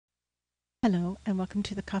Hello and welcome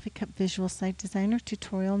to the CoffeeCup Visual Site Designer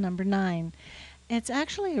tutorial number 9. It's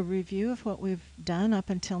actually a review of what we've done up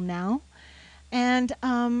until now, and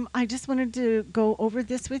I just wanted to go over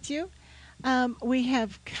this with you. We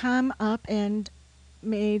have come up and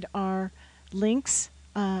made our links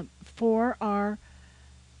for our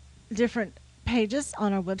different pages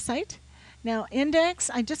on our website. Now index,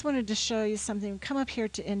 I just wanted to show you something. Come up here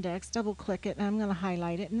to index, double click it, and I'm going to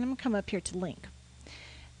highlight it, and I'm going to come up here to link.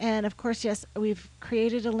 And of course, yes, we've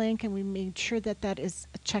created a link and we made sure that that is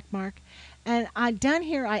a check mark. And down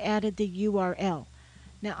here, I added the URL.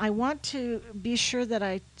 Now, I want to be sure that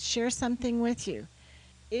I share something with you.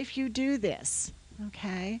 If you do this,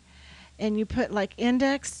 okay, and you put like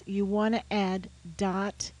index, you want to add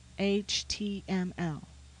 .html,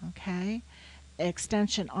 okay,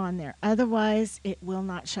 extension on there. Otherwise, it will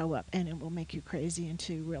not show up and it will make you crazy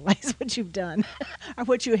until you realize what you've done or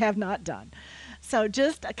what you have not done. So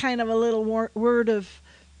just a kind of a little word of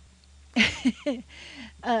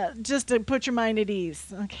just to put your mind at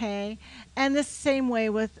ease, okay? And the same way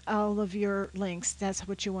with all of your links, that's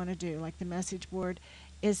what you want to do. Like the message board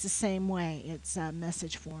is the same way. It's a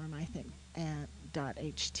message form, I think, and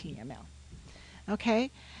 .html. Okay?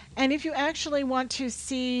 And if you actually want to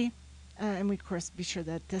see, and we of course be sure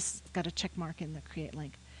that this got a check mark in the create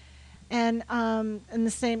link. And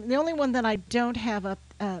the only one that I don't have up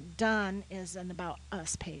done is an About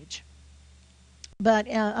Us page. But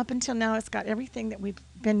up until now, it's got everything that we've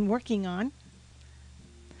been working on.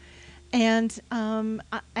 And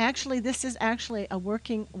actually, this is actually a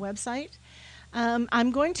working website.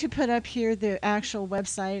 I'm going to put up here the actual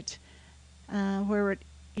website where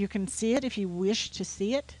you can see it if you wish to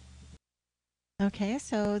see it. Okay,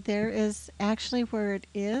 so there is actually where it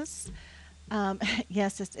is.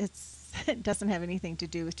 Yes, it doesn't have anything to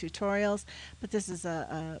do with tutorials, but this is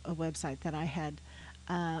a website that I had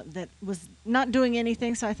that was not doing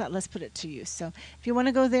anything, so I thought let's put it to use. So if you want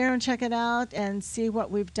to go there and check it out and see what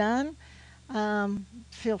we've done,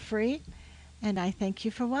 feel free, and I thank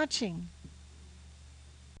you for watching.